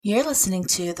You're listening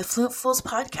to the Fluent Fools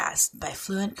podcast by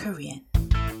Fluent Korean.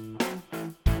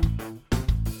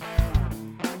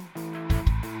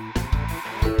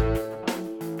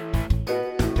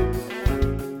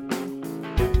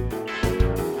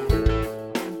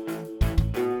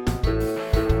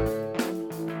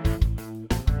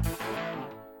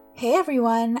 Hey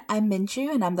everyone, I'm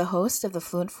Minju and I'm the host of the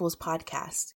Fluent Fools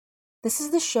podcast. This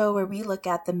is the show where we look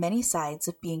at the many sides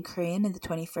of being Korean in the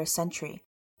 21st century.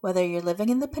 Whether you're living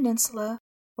in the peninsula,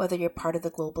 whether you're part of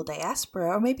the global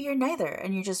diaspora, or maybe you're neither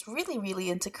and you're just really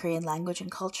into Korean language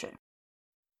and culture.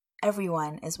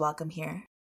 Everyone is welcome here.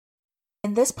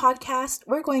 In this podcast,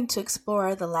 we're going to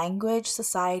explore the language,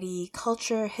 society,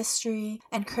 culture, history,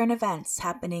 and current events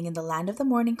happening in the land of the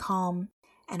morning calm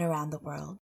and around the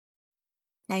world.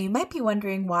 Now, you might be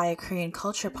wondering why a Korean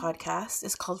culture podcast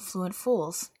is called Fluent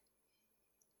Fools.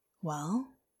 Well,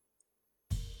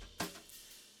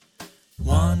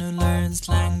 one who learns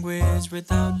language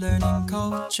without learning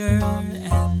culture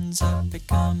ends up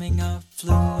becoming a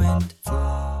fluent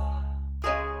fool.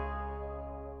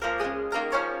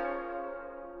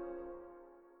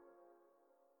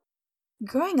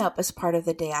 Growing up as part of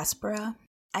the diaspora,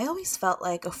 I always felt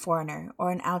like a foreigner or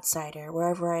an outsider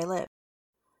wherever I lived.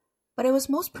 But it was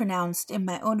most pronounced in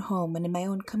my own home and in my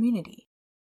own community.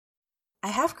 I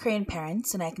have Korean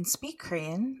parents and I can speak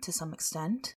Korean to some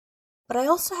extent. But I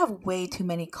also have way too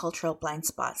many cultural blind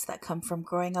spots that come from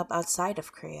growing up outside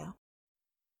of Korea.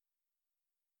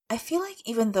 I feel like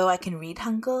even though I can read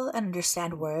Hangul and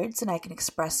understand words and I can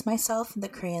express myself in the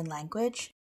Korean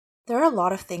language, there are a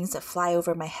lot of things that fly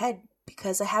over my head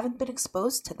because I haven't been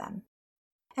exposed to them,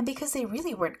 and because they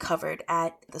really weren't covered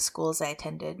at the schools I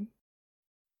attended.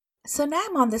 So now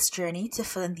I'm on this journey to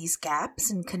fill in these gaps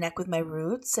and connect with my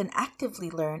roots and actively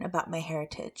learn about my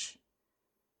heritage.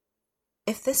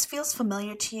 If this feels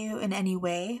familiar to you in any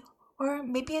way, or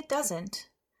maybe it doesn't,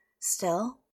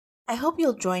 still, I hope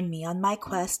you'll join me on my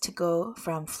quest to go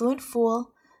from Fluent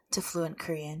Fool to Fluent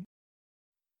Korean.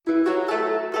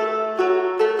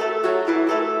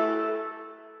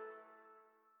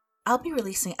 I'll be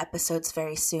releasing episodes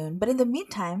very soon, but in the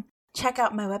meantime, check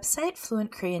out my website,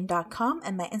 fluentkorean.com,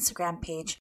 and my Instagram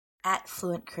page,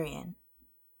 @fluentkorean.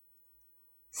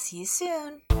 See you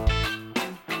soon!